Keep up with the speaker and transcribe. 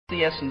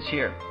the essence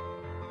here.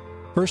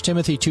 1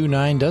 Timothy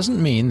 2:9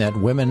 doesn't mean that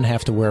women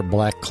have to wear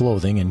black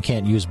clothing and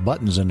can't use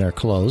buttons in their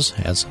clothes,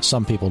 as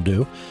some people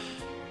do.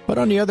 But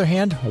on the other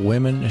hand,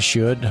 women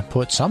should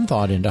put some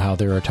thought into how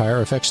their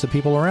attire affects the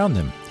people around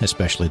them,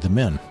 especially the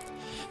men.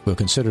 We'll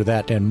consider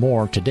that and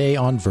more today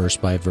on Verse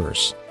by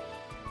Verse.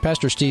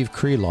 Pastor Steve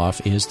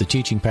Kreloff is the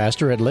teaching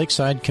pastor at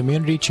Lakeside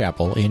Community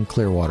Chapel in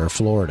Clearwater,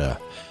 Florida.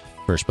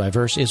 Verse by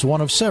Verse is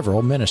one of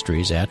several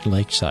ministries at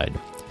Lakeside.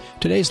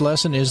 Today's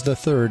lesson is the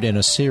third in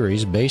a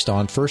series based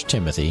on 1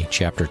 Timothy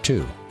chapter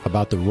 2,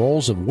 about the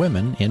roles of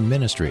women in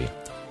ministry.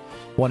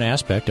 One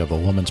aspect of a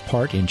woman's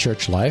part in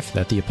church life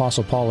that the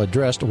Apostle Paul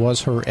addressed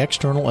was her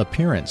external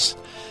appearance,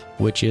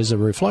 which is a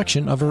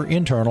reflection of her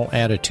internal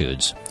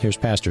attitudes. Here's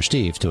Pastor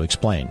Steve to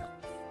explain.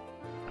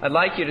 I'd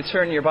like you to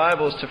turn your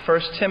Bibles to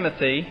 1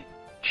 Timothy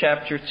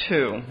chapter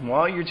 2.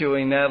 While you're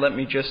doing that, let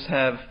me just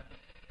have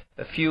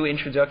a few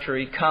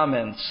introductory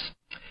comments.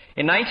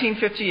 In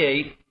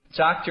 1958,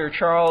 Dr.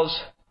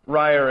 Charles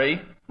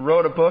Ryrie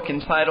wrote a book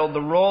entitled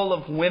The Role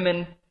of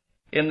Women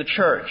in the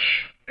Church.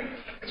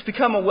 It's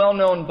become a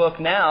well-known book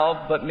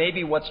now, but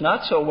maybe what's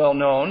not so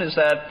well-known is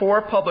that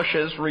 4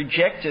 publishers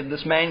rejected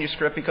this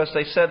manuscript because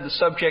they said the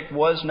subject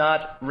was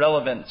not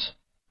relevant.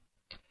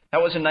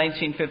 That was in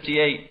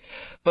 1958.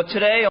 But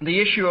today,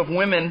 the issue of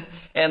women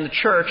and the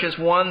church is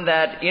one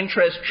that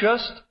interests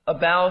just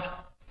about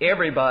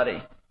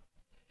everybody.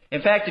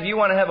 In fact, if you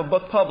want to have a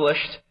book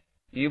published,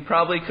 you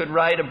probably could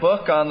write a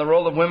book on the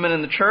role of women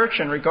in the church,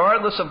 and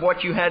regardless of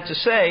what you had to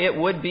say, it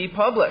would be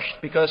published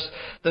because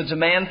the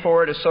demand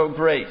for it is so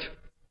great.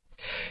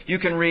 You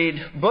can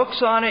read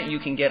books on it. You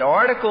can get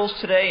articles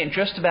today in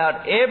just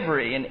about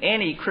every and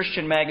any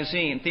Christian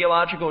magazine.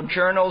 Theological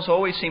journals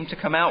always seem to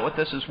come out with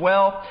this as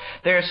well.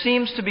 There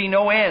seems to be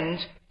no end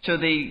to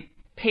the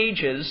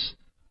pages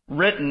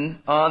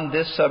written on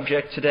this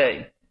subject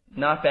today.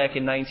 Not back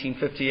in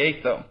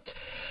 1958, though.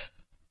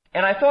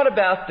 And I thought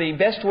about the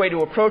best way to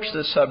approach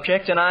this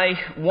subject, and I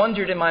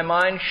wondered in my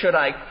mind, should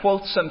I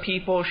quote some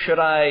people? Should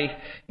I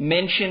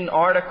mention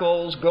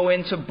articles, go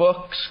into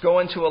books, go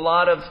into a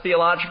lot of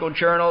theological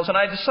journals? And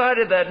I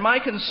decided that my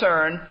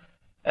concern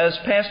as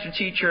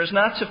pastor-teacher is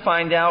not to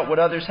find out what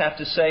others have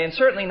to say, and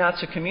certainly not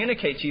to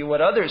communicate to you what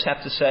others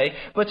have to say,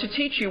 but to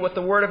teach you what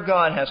the Word of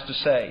God has to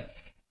say.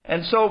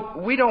 And so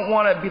we don't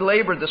want to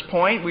belabor this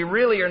point. We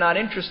really are not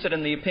interested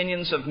in the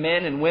opinions of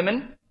men and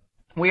women.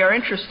 We are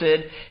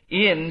interested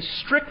in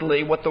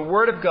strictly what the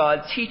Word of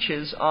God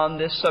teaches on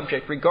this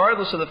subject,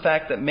 regardless of the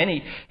fact that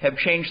many have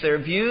changed their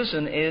views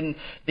in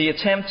the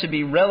attempt to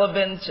be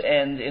relevant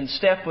and in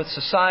step with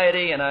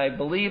society, and I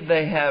believe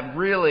they have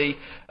really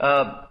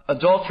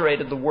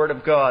adulterated the Word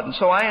of God. And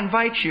so I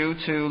invite you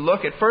to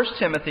look at 1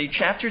 Timothy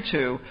chapter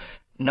 2,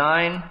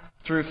 9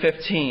 through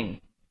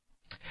 15.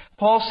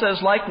 Paul says,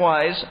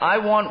 "Likewise, I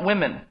want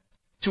women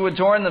to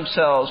adorn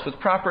themselves with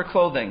proper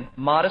clothing,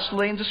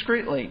 modestly and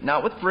discreetly,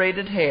 not with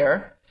braided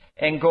hair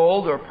and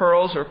gold or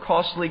pearls or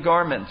costly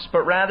garments,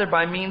 but rather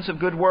by means of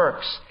good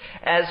works,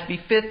 as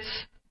befits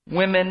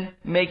women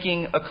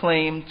making a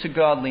claim to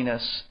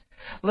godliness.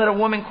 Let a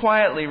woman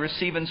quietly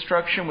receive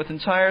instruction with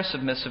entire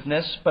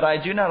submissiveness, but I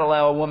do not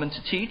allow a woman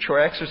to teach or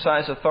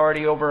exercise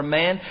authority over a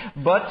man,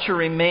 but to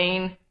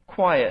remain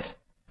quiet.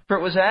 For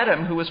it was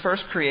Adam who was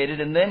first created,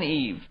 and then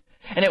Eve.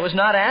 And it was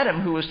not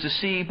Adam who was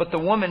deceived, but the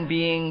woman,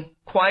 being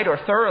quite or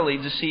thoroughly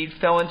deceived,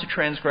 fell into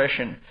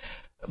transgression.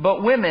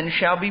 But women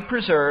shall be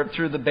preserved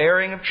through the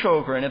bearing of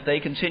children if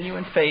they continue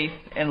in faith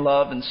and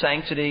love and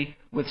sanctity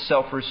with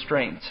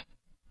self-restraint."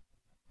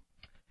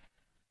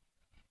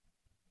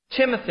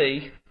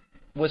 Timothy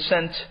was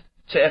sent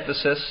to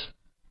Ephesus,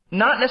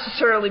 not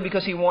necessarily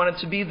because he wanted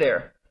to be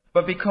there,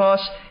 but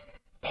because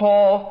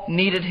Paul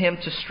needed him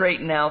to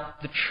straighten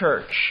out the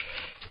church.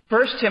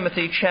 1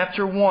 Timothy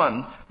chapter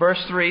 1,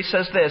 verse 3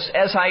 says this,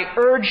 "As I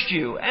urged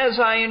you, as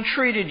I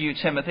entreated you,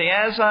 Timothy,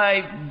 as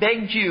I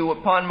begged you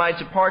upon my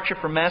departure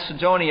from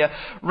Macedonia,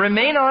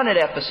 remain on at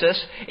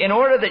Ephesus, in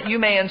order that you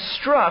may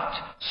instruct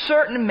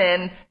certain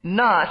men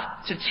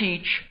not to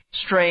teach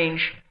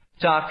strange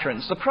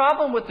doctrines." The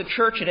problem with the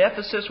church at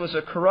Ephesus was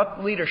a corrupt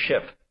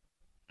leadership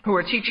who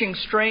were teaching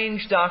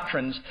strange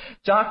doctrines,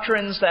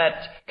 doctrines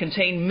that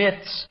contain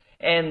myths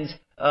and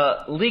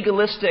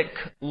legalistic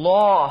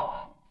law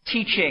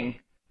teaching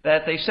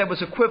that they said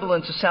was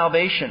equivalent to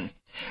salvation.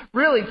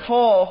 Really,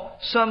 Paul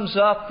sums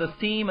up the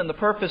theme and the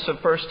purpose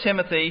of 1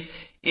 Timothy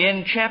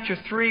in chapter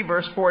 3,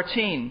 verse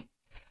 14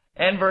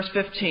 and verse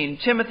 15.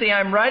 "Timothy,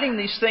 I'm writing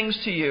these things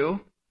to you,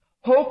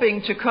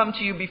 hoping to come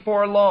to you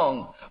before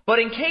long. But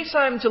in case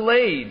I'm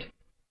delayed,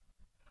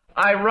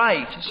 I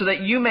write so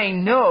that you may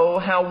know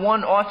how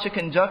one ought to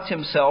conduct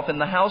himself in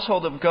the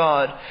household of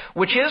God,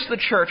 which is the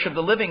church of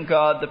the living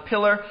God, the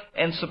pillar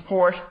and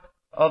support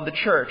of the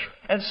church."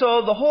 And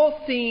so the whole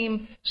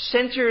theme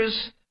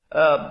centers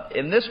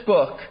in this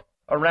book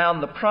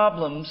around the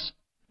problems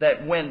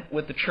that went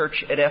with the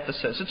church at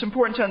Ephesus. It's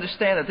important to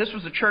understand that this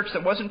was a church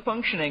that wasn't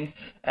functioning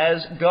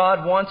as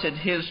God wanted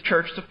His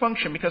church to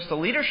function because the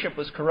leadership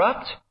was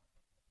corrupt.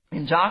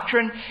 in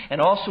doctrine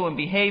and also in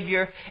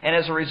behavior. And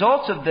as a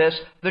result of this,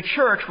 the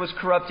church was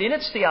corrupt in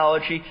its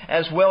theology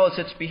as well as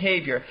its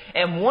behavior.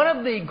 And one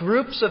of the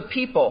groups of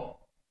people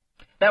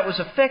that was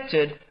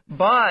affected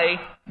by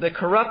the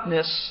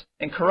corruptness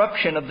and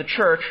corruption of the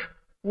church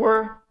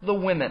were the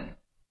women.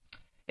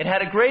 It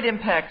had a great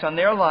impact on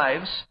their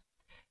lives.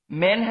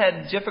 Men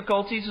had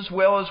difficulties as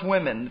well as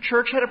women. The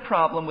church had a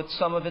problem with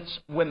some of its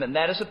women.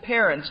 That is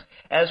apparent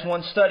as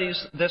one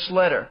studies this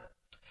letter.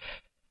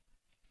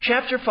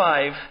 Chapter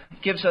 5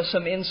 gives us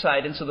some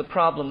insight into the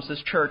problems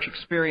this church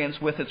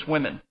experienced with its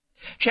women.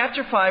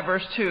 Chapter 5,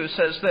 verse 2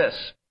 says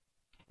this.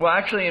 Well,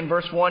 actually, in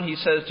verse 1 he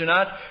says, "Do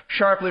not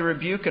sharply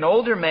rebuke an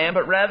older man,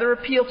 but rather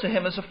appeal to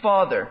him as a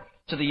father,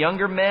 to the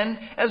younger men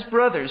as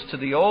brothers, to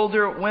the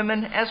older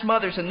women as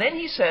mothers." And then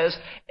he says,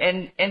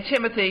 and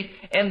Timothy,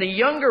 "and the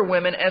younger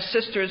women as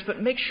sisters,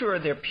 but make sure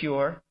they're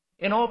pure,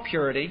 in all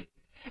purity."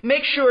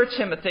 Make sure,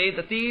 Timothy,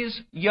 that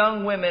these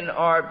young women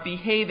are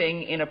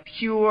behaving in a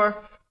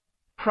pure,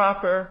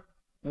 proper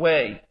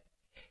way.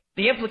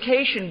 The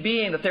implication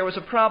being that there was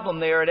a problem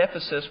there at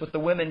Ephesus with the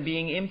women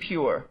being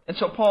impure. And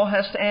so Paul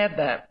has to add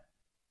that.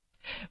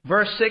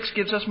 Verse 6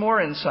 gives us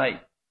more insight.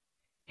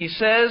 He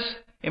says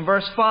in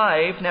verse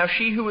 5, "Now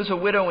she who is a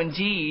widow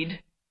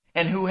indeed,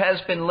 and who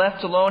has been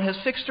left alone, has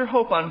fixed her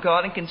hope on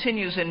God and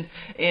continues in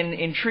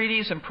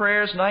entreaties and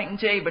prayers night and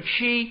day. But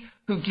she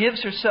who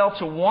gives herself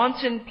to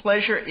wanton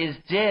pleasure is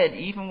dead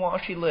even while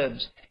she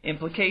lives."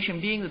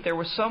 Implication being that there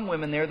were some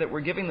women there that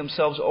were giving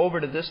themselves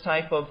over to this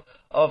type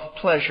of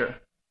pleasure.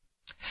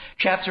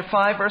 Chapter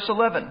 5, verse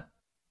 11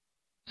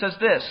 says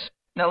this.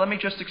 Now let me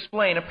just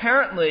explain.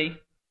 Apparently,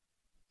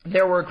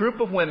 there were a group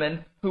of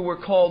women who were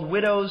called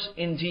widows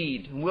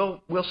indeed.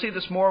 We'll see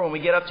this more when we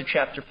get up to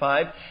chapter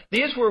 5.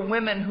 These were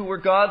women who were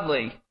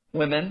godly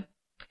women.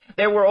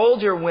 There were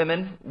older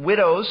women,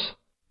 widows,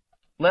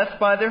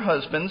 left by their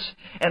husbands.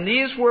 And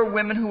these were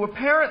women who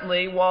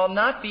apparently, while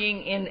not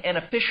being in an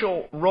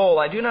official role,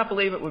 I do not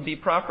believe it would be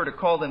proper to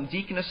call them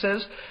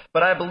deaconesses,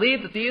 but I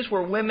believe that these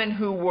were women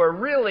who were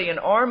really an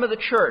arm of the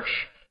church.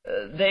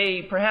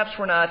 They perhaps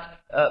were not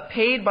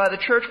paid by the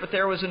church, but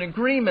there was an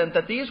agreement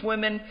that these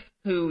women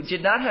who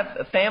did not have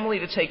a family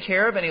to take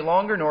care of any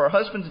longer, nor a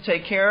husband to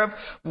take care of,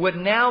 would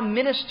now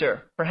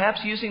minister,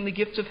 perhaps using the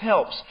gift of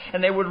helps.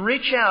 And they would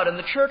reach out, and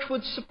the church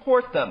would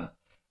support them.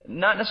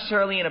 Not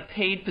necessarily in a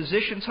paid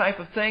position type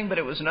of thing, but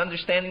it was an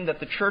understanding that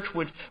the church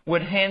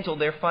would handle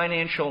their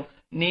financial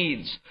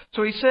needs.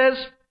 So he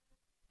says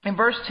in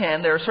verse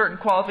 10, there are certain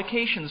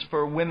qualifications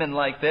for women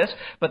like this.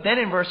 But then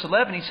in verse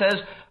 11 he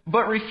says,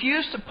 "But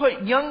refuse to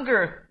put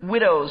younger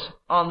widows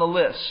on the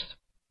list."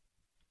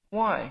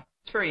 Why?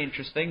 It's very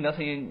interesting.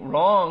 Nothing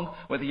wrong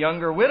with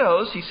younger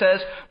widows. He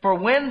says, "For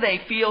when they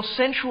feel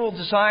sensual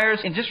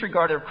desires in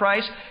disregard of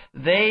Christ,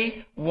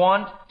 they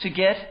want to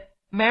get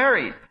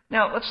married."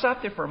 Now, let's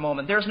stop there for a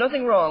moment. There's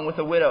nothing wrong with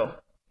a widow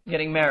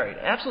getting married.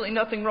 Absolutely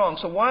nothing wrong.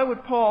 So why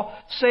would Paul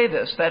say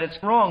this, that it's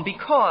wrong?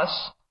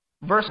 Because,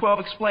 verse 12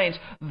 explains,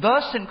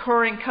 "thus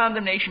incurring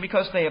condemnation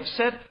because they have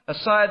set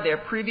aside their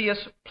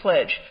previous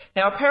pledge."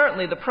 Now,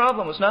 apparently the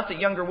problem was not that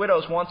younger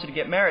widows wanted to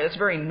get married. That's a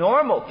very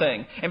normal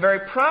thing and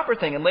very proper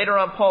thing. And later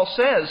on Paul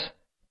says,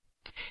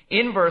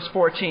 in verse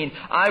 14,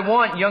 "I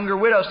want younger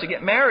widows to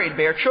get married,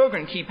 bear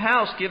children, keep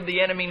house, give the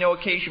enemy no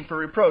occasion for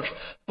reproach."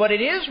 But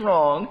it is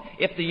wrong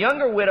if the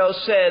younger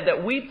widows said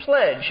that we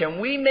pledge and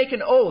we make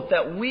an oath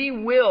that we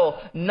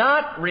will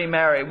not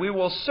remarry. We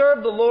will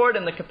serve the Lord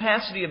in the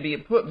capacity of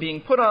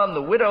being put on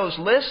the widow's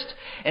list,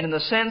 and in the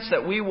sense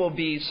that we will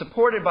be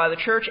supported by the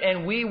church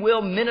and we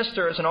will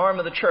minister as an arm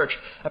of the church.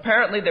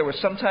 Apparently there was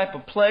some type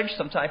of pledge,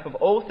 some type of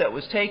oath that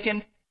was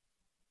taken.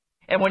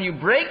 And when you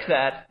break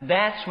that,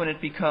 that's when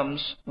it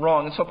becomes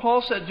wrong. And so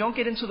Paul said, don't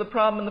get into the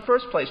problem in the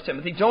first place,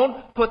 Timothy.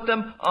 Don't put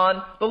them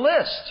on the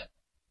list.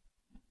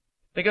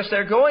 Because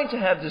they're going to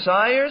have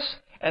desires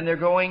and they're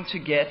going to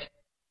get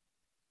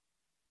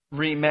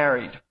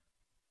remarried.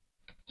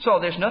 So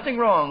there's nothing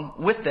wrong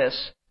with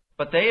this,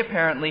 but they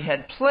apparently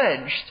had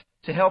pledged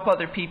to help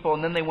other people,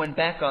 and then they went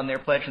back on their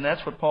pledge, and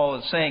that's what Paul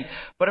is saying.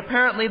 But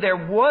apparently there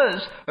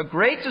was a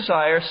great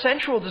desire,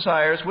 sensual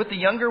desires with the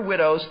younger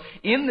widows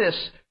in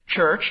this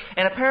church,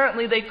 and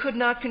apparently they could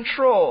not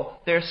control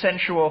their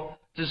sensual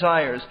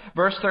desires.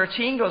 Verse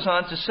 13 goes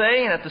on to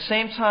say, "And at the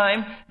same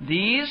time,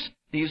 these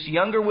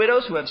younger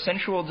widows who have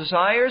sensual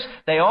desires,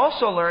 they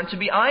also learn to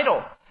be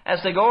idle,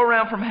 as they go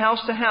around from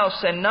house to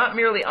house, and not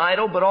merely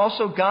idle, but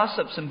also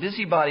gossips and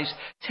busybodies,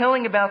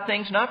 telling about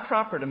things not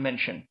proper to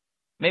mention."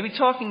 Maybe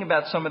talking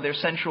about some of their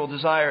sensual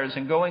desires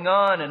and going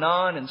on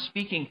and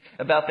speaking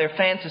about their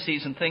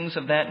fantasies and things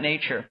of that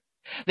nature.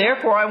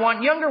 "Therefore, I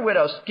want younger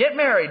widows, get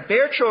married,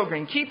 bear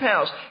children, keep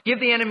house, give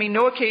the enemy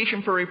no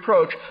occasion for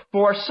reproach.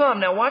 For some,"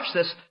 now watch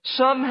this,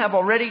 "some have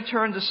already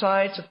turned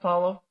aside to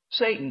follow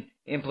Satan."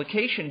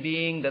 Implication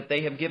being that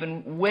they have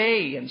given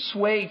way and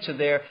sway to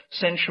their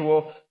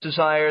sensual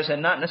desires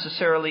and not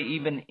necessarily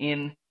even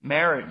in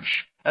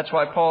marriage. That's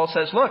why Paul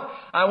says, look,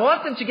 I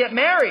want them to get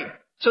married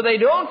so they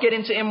don't get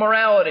into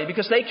immorality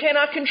because they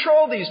cannot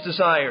control these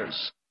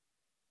desires.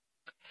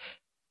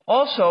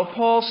 Also,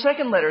 Paul's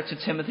second letter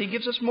to Timothy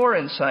gives us more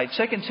insight.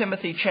 2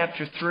 Timothy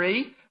chapter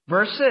 3,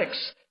 verse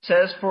 6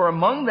 says, "For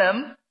among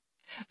them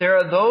there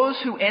are those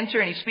who enter,"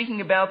 and he's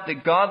speaking about the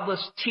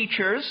godless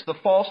teachers, the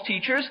false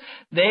teachers,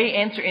 "they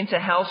enter into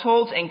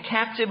households and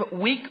captive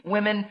weak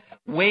women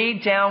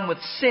weighed down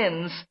with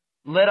sins,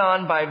 led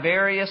on by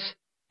various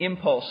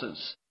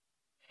impulses."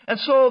 And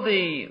so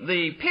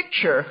the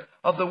picture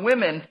of the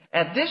women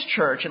at this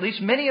church, at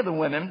least many of the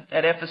women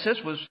at Ephesus,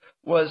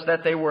 was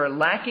that they were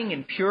lacking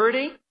in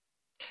purity.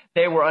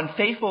 They were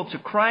unfaithful to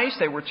Christ.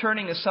 They were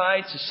turning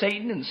aside to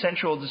Satan and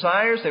sensual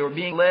desires. They were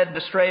being led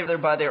astray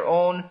by their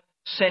own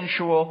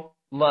sensual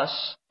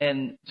lusts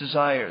and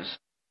desires.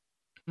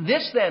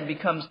 This then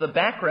becomes the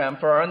background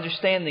for our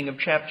understanding of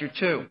chapter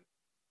 2.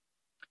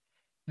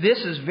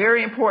 This is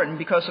very important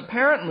because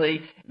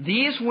apparently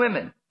these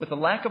women with a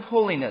lack of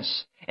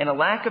holiness and a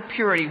lack of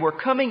purity were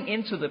coming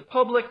into the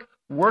public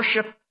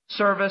worship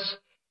service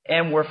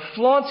and were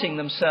flaunting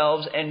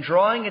themselves and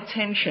drawing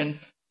attention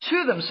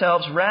to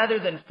themselves rather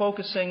than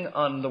focusing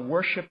on the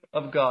worship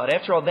of God.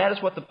 After all, that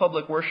is what the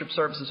public worship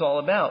service is all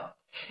about.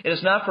 It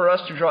is not for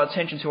us to draw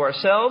attention to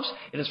ourselves.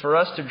 It is for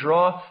us to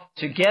draw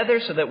together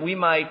so that we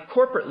might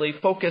corporately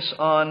focus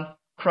on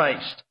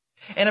Christ.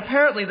 And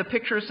apparently the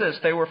picture is this.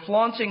 They were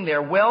flaunting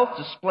their wealth,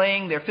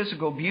 displaying their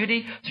physical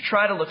beauty to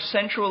try to look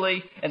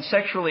sensually and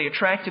sexually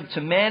attractive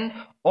to men.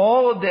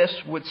 All of this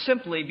would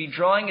simply be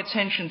drawing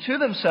attention to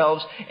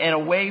themselves and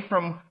away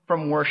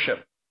from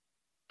worship.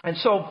 And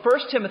so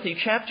 1 Timothy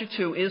chapter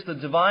 2 is the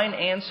divine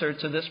answer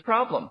to this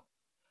problem.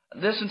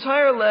 This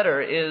entire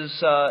letter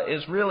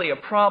is really a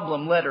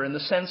problem letter in the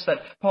sense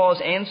that Paul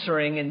is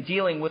answering and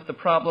dealing with the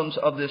problems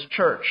of this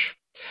church.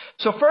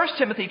 So 1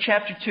 Timothy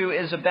chapter 2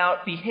 is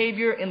about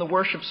behavior in the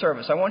worship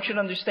service. I want you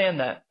to understand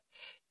that.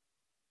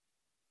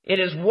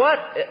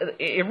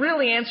 It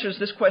really answers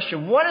this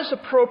question: what is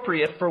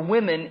appropriate for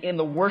women in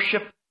the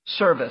worship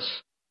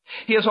service?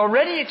 He has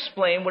already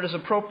explained what is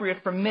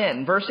appropriate for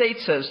men. Verse 8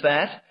 says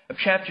that, of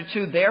chapter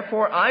 2,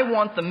 "Therefore I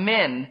want the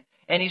men,"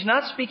 and he's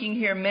not speaking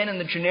here men in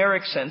the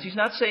generic sense. He's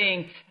not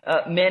saying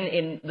men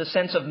in the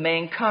sense of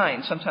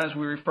mankind. Sometimes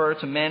we refer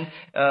to men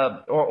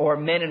or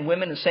men and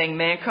women as saying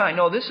mankind.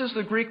 No, this is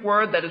the Greek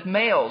word that is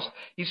males.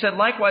 He said,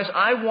 "Likewise,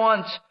 I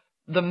want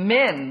the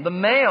men, the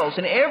males,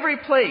 in every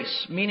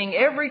place," meaning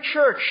every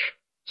church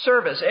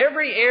service,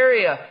 every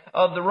area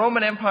of the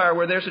Roman Empire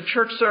where there's a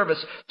church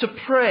service, "to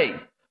pray,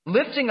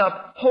 lifting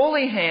up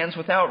holy hands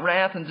without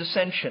wrath and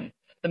dissension."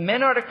 The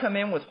men are to come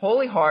in with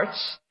holy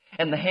hearts,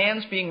 and the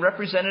hands being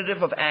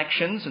representative of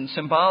actions and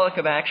symbolic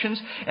of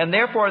actions, and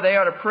therefore they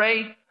are to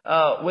pray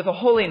with a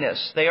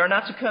holiness. They are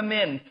not to come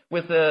in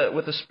with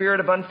a spirit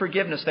of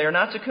unforgiveness. They are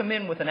not to come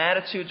in with an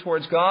attitude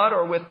towards God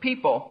or with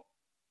people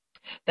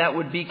that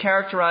would be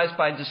characterized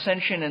by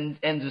dissension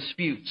and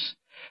disputes.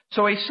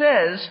 So he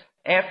says,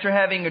 after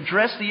having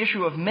addressed the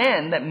issue of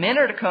men, that men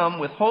are to come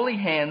with holy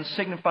hands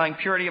signifying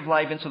purity of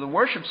life into the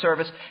worship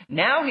service,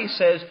 now he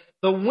says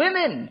the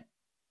women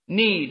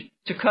need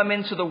to come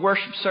into the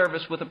worship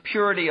service with a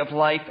purity of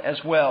life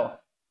as well.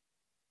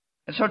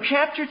 And so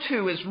chapter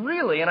 2 is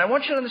really, and I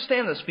want you to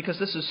understand this because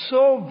this is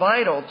so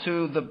vital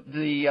to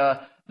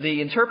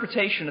the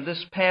interpretation of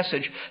this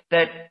passage,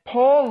 that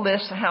Paul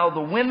lists how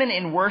the women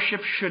in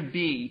worship should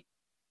be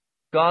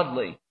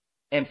godly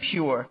and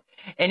pure.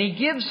 And he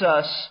gives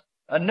us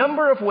a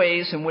number of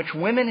ways in which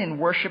women in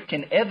worship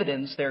can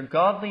evidence their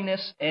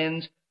godliness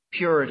and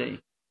purity.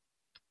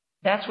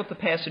 That's what the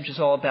passage is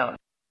all about.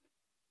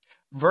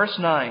 Verse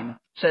 9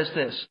 says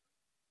this,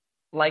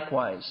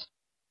 likewise.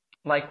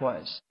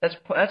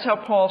 That's how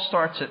Paul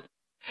starts it.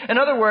 In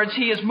other words,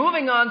 he is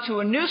moving on to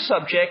a new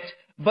subject,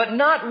 but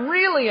not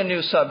really a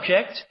new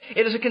subject.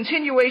 It is a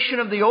continuation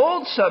of the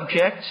old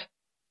subject,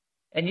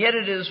 and yet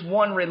it is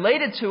one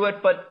related to it,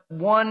 but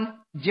one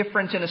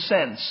different in a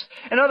sense.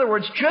 In other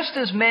words, just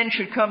as men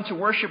should come to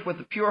worship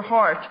with a pure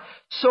heart,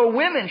 so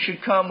women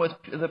should come with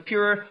the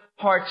pure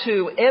heart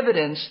too,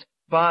 evidenced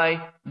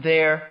by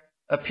their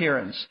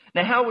appearance.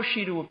 Now, how was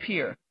she to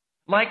appear?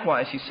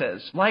 Likewise, he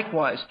says.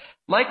 Likewise.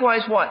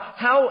 Likewise what?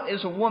 How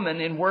is a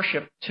woman in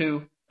worship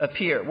to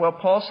appear? Well,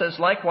 Paul says,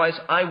 likewise,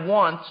 I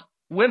want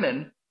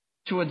women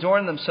to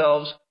adorn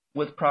themselves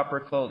with proper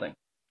clothing.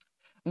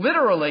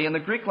 Literally, in the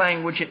Greek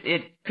language,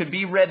 it could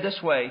be read this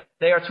way.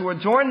 They are to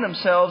adorn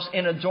themselves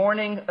in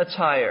adorning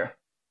attire.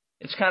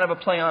 It's kind of a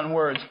play on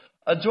words.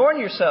 Adorn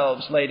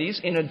yourselves,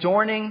 ladies, in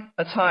adorning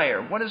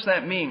attire. What does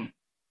that mean?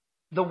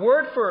 The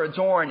word for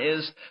adorn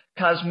is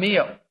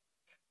kosmio,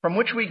 from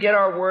which we get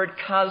our word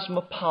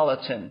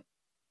cosmopolitan.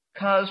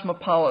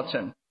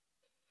 Cosmopolitan.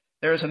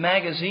 There is a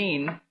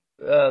magazine,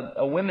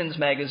 a women's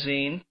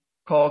magazine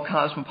called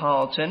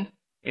Cosmopolitan.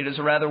 It is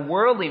a rather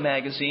worldly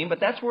magazine, but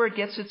that's where it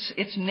gets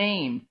its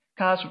name,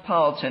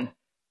 Cosmopolitan.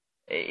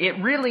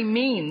 It really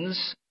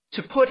means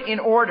to put in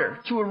order,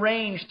 to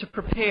arrange, to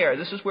prepare.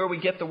 This is where we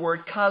get the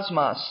word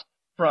cosmos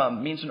from.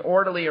 It means an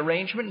orderly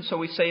arrangement, and so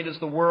we say it is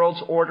the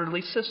world's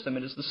orderly system.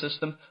 It is the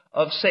system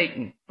of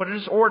Satan, but it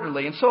is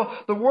orderly. And so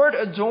the word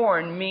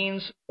adorn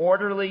means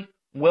orderly,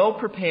 well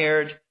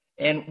prepared,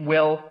 and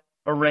well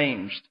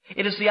arranged.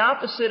 It is the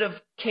opposite of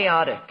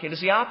chaotic. It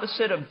is the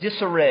opposite of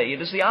disarray.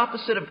 It is the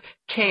opposite of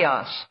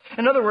chaos.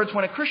 In other words,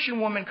 when a Christian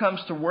woman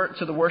comes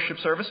to the worship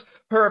service,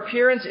 her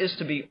appearance is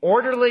to be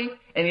orderly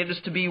and it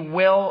is to be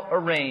well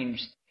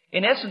arranged.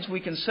 In essence, we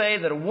can say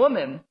that a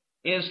woman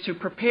is to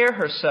prepare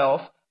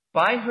herself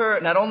by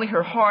not only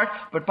her heart,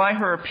 but by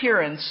her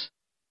appearance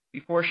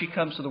before she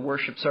comes to the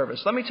worship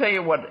service. Let me tell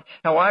you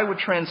how I would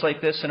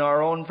translate this in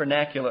our own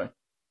vernacular.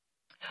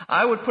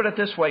 I would put it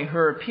this way: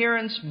 her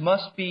appearance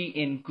must be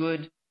in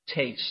good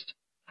taste.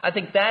 I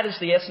think that is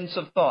the essence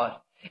of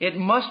thought. It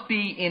must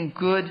be in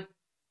good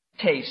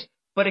taste.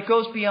 But it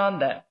goes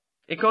beyond that.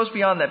 It goes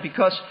beyond that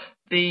because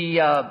the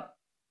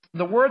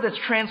word that's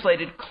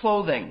translated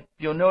clothing,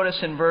 you'll notice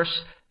in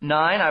verse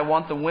 9, I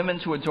want the women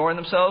to adorn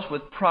themselves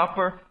with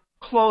proper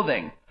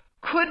clothing,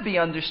 could be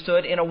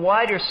understood in a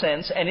wider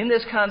sense, and in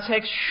this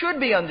context should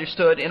be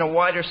understood in a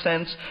wider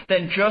sense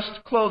than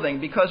just clothing,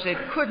 because it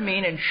could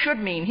mean and should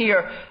mean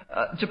here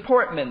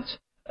deportment,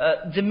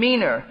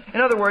 demeanor.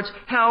 In other words,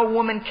 how a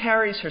woman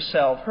carries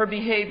herself, her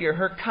behavior,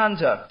 her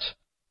conduct.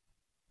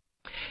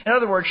 In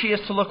other words, she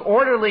is to look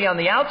orderly on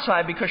the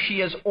outside because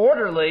she is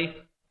orderly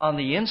on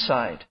the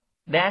inside.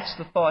 That's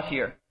the thought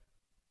here.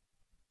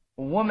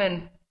 A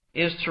woman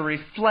is to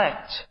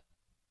reflect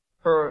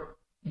her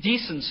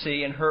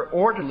decency and her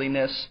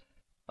orderliness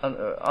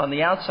on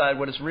the outside,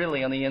 what is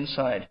really on the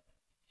inside.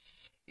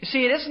 You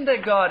see, it isn't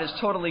that God is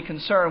totally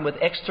concerned with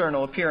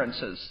external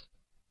appearances.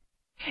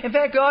 In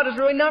fact, God is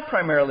really not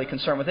primarily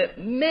concerned with it.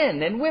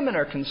 Men and women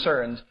are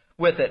concerned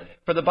with it.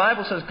 For the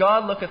Bible says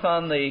God looketh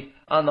on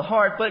the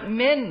heart, but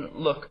men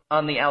look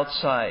on the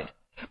outside.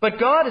 But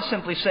God is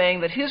simply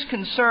saying that His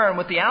concern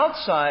with the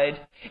outside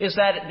is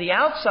that the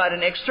outside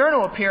and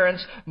external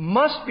appearance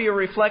must be a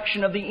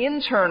reflection of the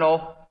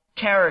internal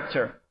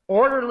character,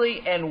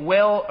 orderly and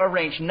well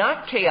arranged,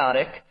 not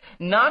chaotic,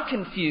 not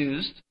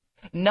confused,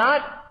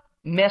 not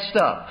messed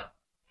up.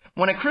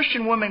 When a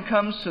Christian woman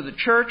comes to the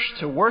church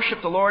to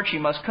worship the Lord, she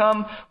must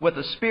come with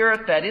a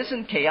spirit that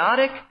isn't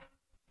chaotic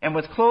and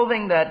with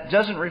clothing that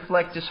doesn't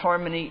reflect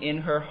disharmony in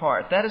her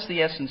heart. That is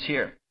the essence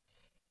here.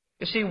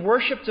 You see,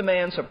 worship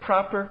demands a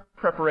proper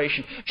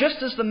preparation.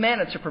 Just as the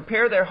men are to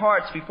prepare their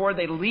hearts before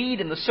they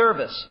lead in the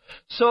service,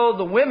 so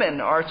the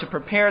women are to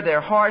prepare their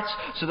hearts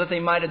so that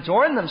they might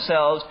adorn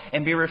themselves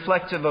and be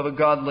reflective of a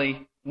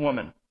godly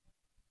woman.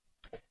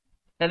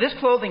 Now, this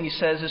clothing, he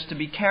says, is to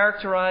be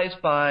characterized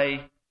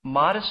by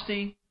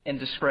modesty and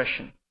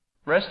discretion.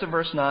 The rest of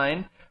verse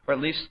 9, or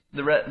at least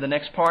the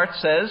next part,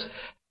 says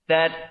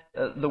that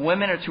the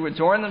women are to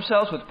adorn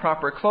themselves with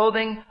proper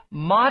clothing,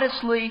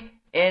 modestly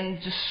and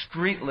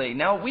discreetly.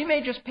 Now, we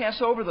may just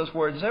pass over those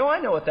words and say, oh, I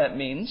know what that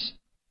means.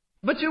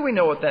 But do we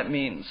know what that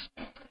means?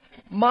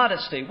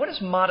 Modesty. What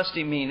does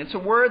modesty mean? It's a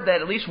word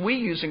that at least we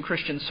use in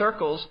Christian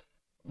circles,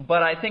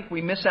 but I think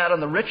we miss out on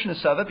the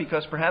richness of it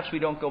because perhaps we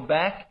don't go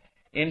back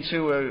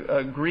into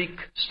a Greek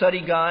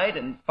study guide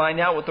and find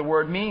out what the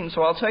word means.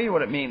 So I'll tell you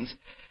what it means.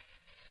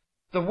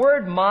 The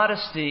word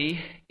modesty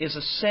is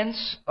a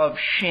sense of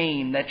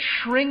shame that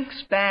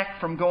shrinks back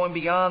from going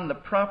beyond the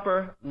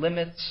proper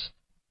limits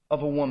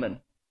of a woman.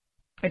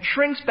 It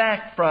shrinks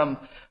back from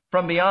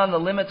beyond the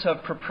limits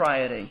of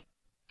propriety.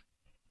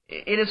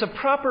 It is a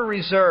proper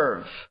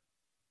reserve.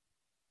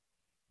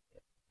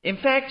 In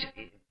fact,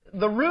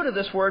 the root of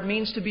this word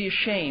means to be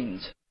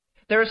ashamed.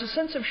 There is a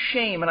sense of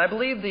shame, and I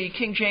believe the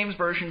King James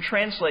Version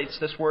translates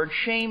this word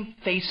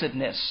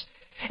shamefacedness.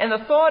 And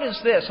the thought is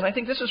this, and I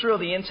think this is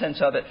really the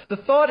intent of it. The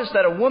thought is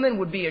that a woman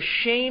would be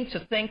ashamed to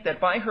think that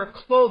by her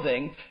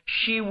clothing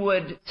she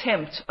would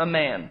tempt a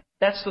man.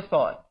 That's the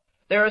thought.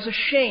 There is a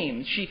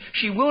shame.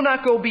 She will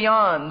not go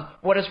beyond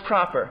what is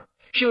proper.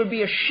 She would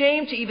be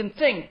ashamed to even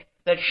think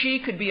that she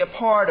could be a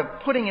part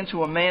of putting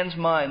into a man's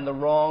mind the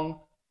wrong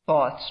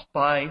thoughts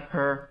by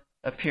her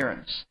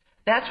appearance.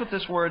 That's what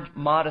this word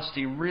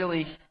modesty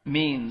really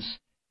means.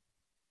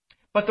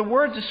 But the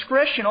word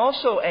discretion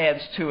also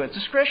adds to it.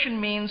 Discretion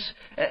means,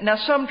 now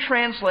some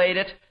translate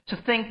it to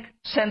think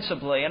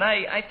sensibly, and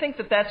I think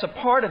that that's a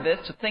part of it,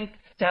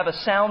 to have a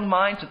sound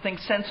mind, to think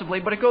sensibly,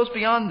 but it goes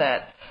beyond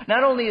that.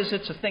 Not only is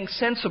it to think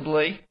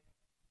sensibly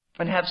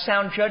and have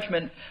sound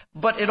judgment,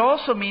 but it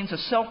also means a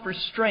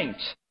self-restraint,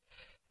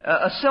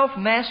 a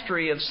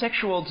self-mastery of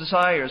sexual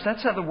desires.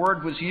 That's how the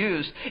word was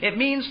used. It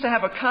means to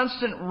have a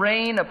constant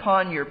rein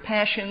upon your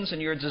passions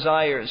and your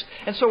desires.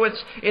 And so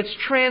it's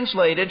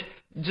translated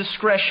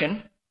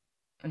discretion,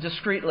 and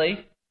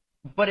discreetly,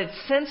 but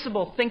it's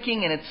sensible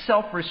thinking and it's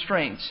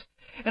self-restraint.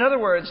 In other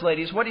words,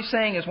 ladies, what he's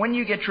saying is when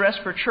you get dressed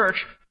for church,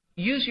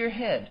 use your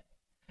head.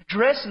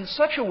 Dress in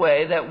such a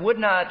way that would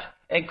not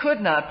and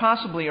could not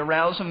possibly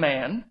arouse a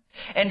man,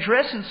 and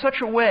dress in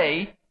such a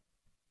way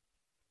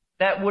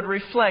that would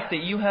reflect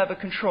that you have a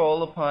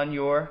control upon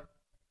your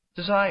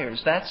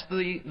desires. That's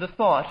the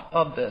thought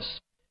of this.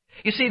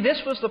 You see,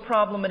 this was the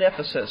problem at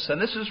Ephesus,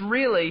 and this is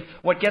really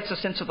what gets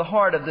us into the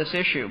heart of this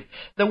issue.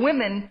 The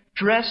women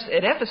dressed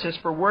at Ephesus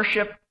for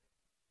worship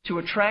to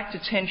attract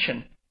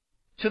attention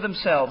to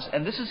themselves,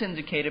 and this is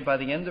indicated by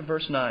the end of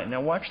verse 9.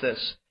 Now watch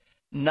this.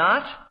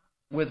 Not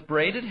with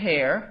braided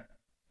hair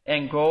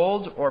and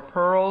gold or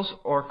pearls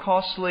or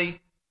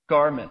costly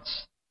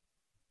garments.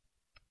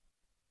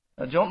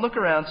 Now, don't look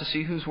around to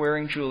see who's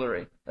wearing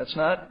jewelry. It's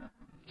not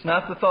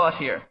the thought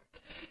here.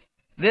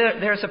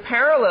 There's a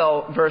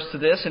parallel verse to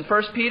this in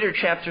 1 Peter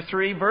chapter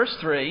 3, verse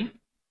 3.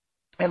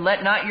 And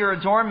let not your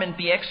adornment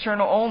be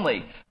external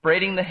only,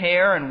 braiding the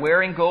hair and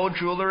wearing gold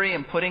jewelry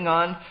and putting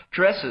on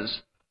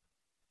dresses.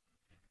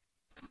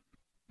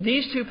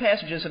 These two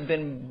passages have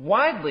been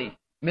widely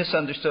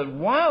misunderstood,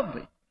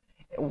 wildly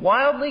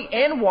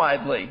and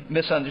widely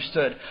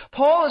misunderstood.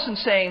 Paul isn't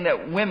saying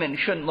that women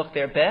shouldn't look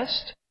their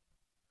best,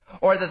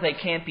 or that they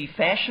can't be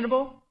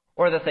fashionable,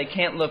 or that they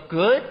can't look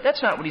good.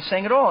 That's not what he's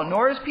saying at all,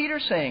 nor is Peter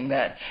saying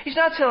that. He's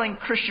not telling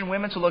Christian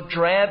women to look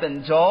drab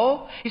and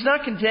dull. He's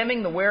not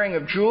condemning the wearing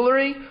of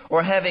jewelry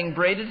or having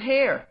braided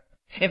hair.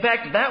 In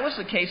fact, if that was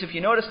the case, if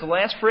you notice, the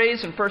last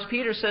phrase in 1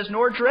 Peter says,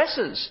 nor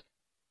dresses.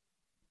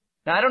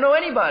 Now, I don't know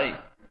anybody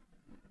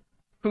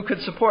who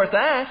could support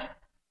that,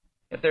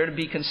 if they're to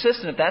be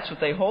consistent, if that's what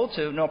they hold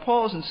to. No,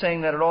 Paul isn't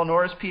saying that at all,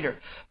 nor is Peter.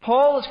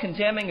 Paul is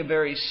condemning a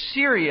very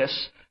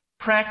serious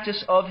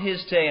practice of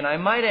his day, and I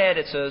might add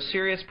it's a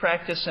serious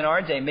practice in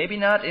our day, maybe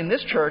not in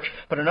this church,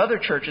 but in other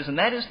churches, and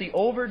that is the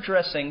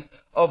overdressing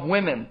of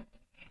women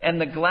and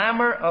the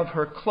glamour of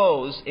her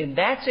clothes. In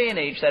that day and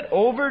age, that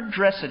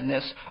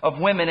overdressedness of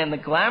women and the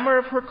glamour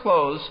of her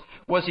clothes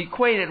was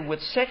equated with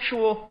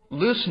sexual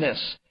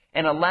looseness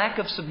and a lack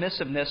of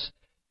submissiveness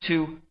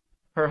to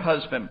her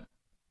husband.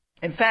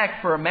 In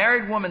fact, for a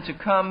married woman to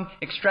come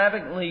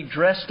extravagantly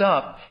dressed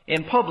up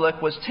in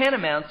public was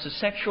tantamount to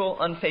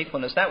sexual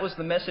unfaithfulness. That was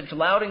the message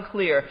loud and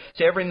clear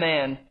to every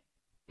man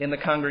in the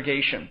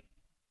congregation.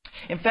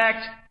 In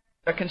fact,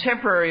 a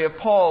contemporary of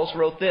Paul's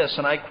wrote this,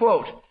 and I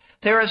quote,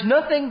 "There is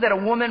nothing that a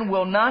woman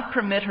will not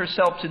permit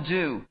herself to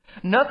do,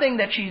 nothing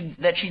that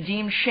she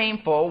deems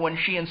shameful when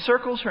she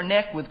encircles her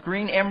neck with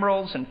green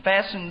emeralds and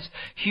fastens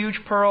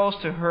huge pearls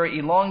to her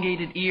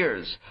elongated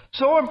ears.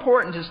 So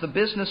important is the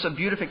business of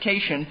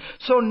beautification,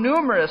 so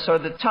numerous are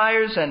the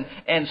tires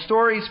and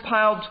stories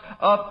piled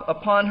up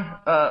upon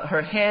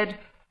her head.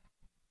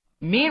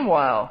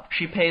 Meanwhile,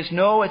 she pays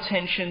no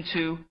attention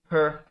to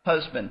her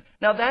husband."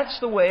 Now that's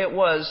the way it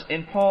was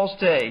in Paul's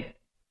day.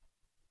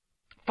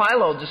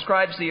 Philo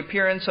describes the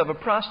appearance of a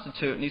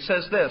prostitute, and he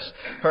says this: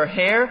 her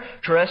hair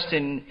dressed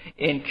in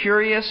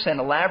curious and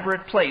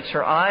elaborate plaits,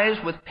 her eyes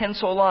with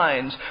pencil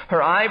lines,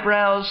 her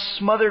eyebrows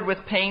smothered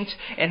with paint,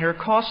 and her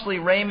costly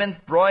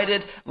raiment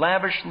broidered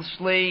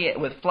lavishly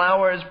with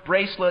flowers,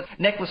 bracelets,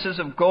 necklaces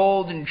of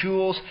gold and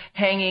jewels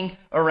hanging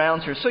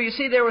around her. So you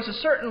see, there was a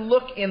certain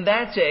look in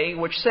that day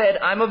which said,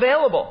 I'm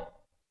available.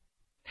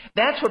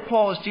 That's what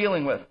Paul is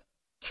dealing with.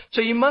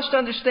 So you must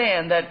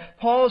understand that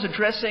Paul is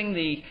addressing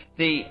the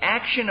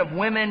action of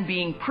women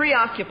being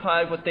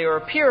preoccupied with their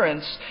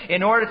appearance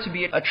in order to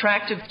be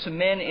attractive to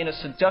men in a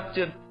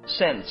seductive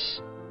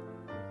sense.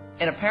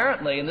 And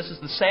apparently, and this is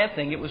the sad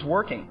thing, it was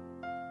working.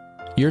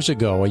 Years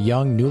ago, a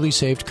young, newly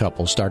saved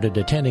couple started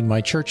attending my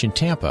church in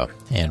Tampa,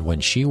 and when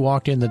she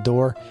walked in the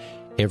door,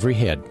 every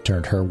head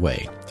turned her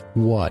way.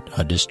 What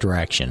a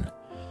distraction.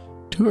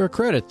 To her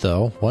credit,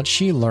 though, once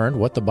she learned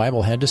what the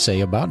Bible had to say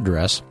about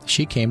dress,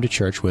 she came to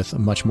church with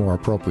much more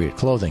appropriate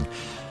clothing.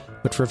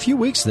 But for a few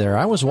weeks there,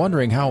 I was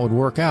wondering how it would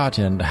work out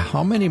and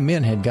how many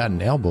men had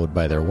gotten elbowed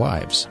by their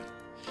wives.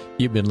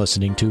 You've been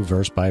listening to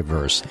Verse by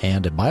Verse,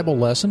 and a Bible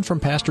lesson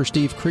from Pastor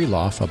Steve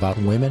Kreloff about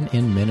women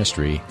in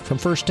ministry from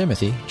 1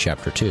 Timothy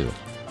chapter 2.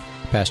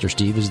 Pastor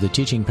Steve is the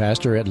teaching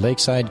pastor at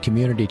Lakeside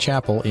Community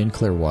Chapel in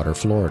Clearwater,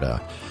 Florida.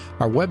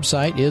 Our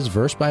website is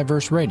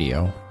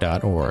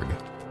versebyverseradio.org.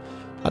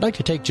 I'd like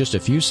to take just a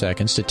few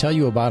seconds to tell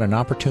you about an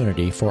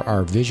opportunity for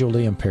our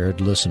visually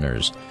impaired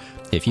listeners.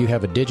 If you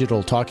have a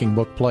digital talking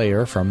book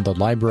player from the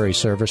Library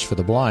Service for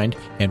the Blind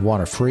and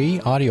want a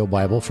free audio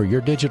Bible for your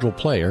digital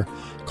player,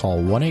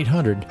 call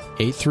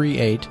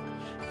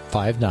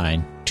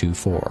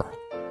 1-800-838-5924.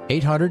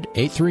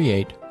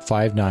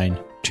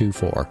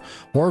 800-838-5924,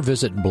 or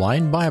visit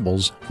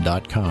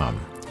blindbibles.com.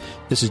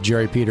 This is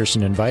Jerry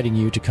Peterson inviting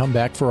you to come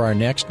back for our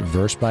next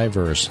Verse by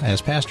Verse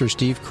as Pastor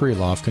Steve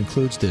Kreloff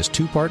concludes this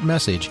two-part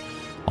message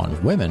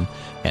on women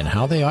and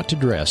how they ought to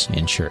dress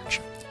in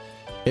church.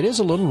 It is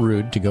a little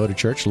rude to go to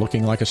church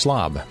looking like a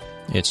slob.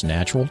 It's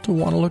natural to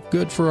want to look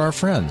good for our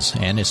friends,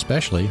 and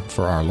especially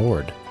for our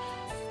Lord.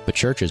 But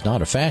church is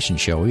not a fashion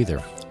show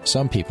either.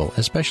 Some people,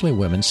 especially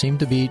women, seem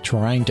to be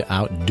trying to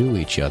outdo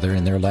each other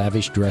in their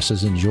lavish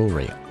dresses and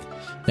jewelry.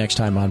 Next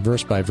time on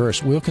Verse by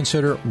Verse, we'll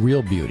consider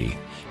real beauty,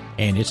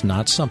 and it's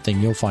not something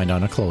you'll find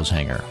on a clothes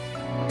hanger.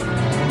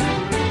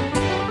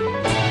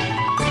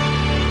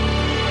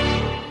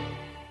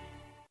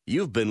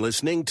 You've been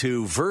listening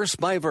to Verse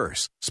by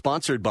Verse,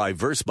 sponsored by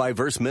Verse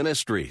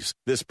Ministries.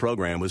 This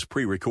program was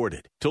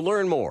pre-recorded. To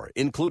learn more,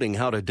 including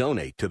how to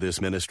donate to this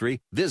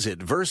ministry, visit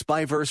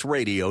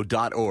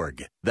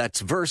versebyverseradio.org.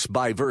 That's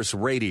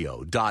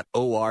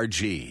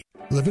versebyverseradio.org.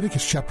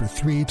 Leviticus chapter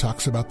 3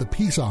 talks about the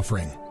peace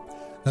offering.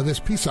 Now,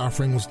 this peace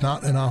offering was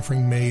not an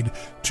offering made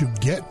to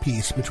get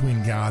peace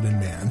between God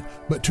and man,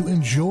 but to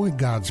enjoy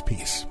God's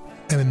peace.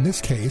 And in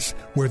this case,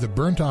 where the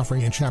burnt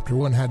offering in chapter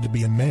 1 had to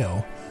be a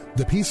male,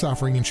 the peace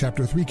offering in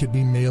chapter 3 could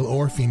be male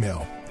or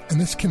female. And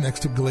this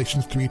connects to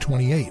Galatians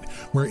 3:28,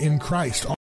 where in Christ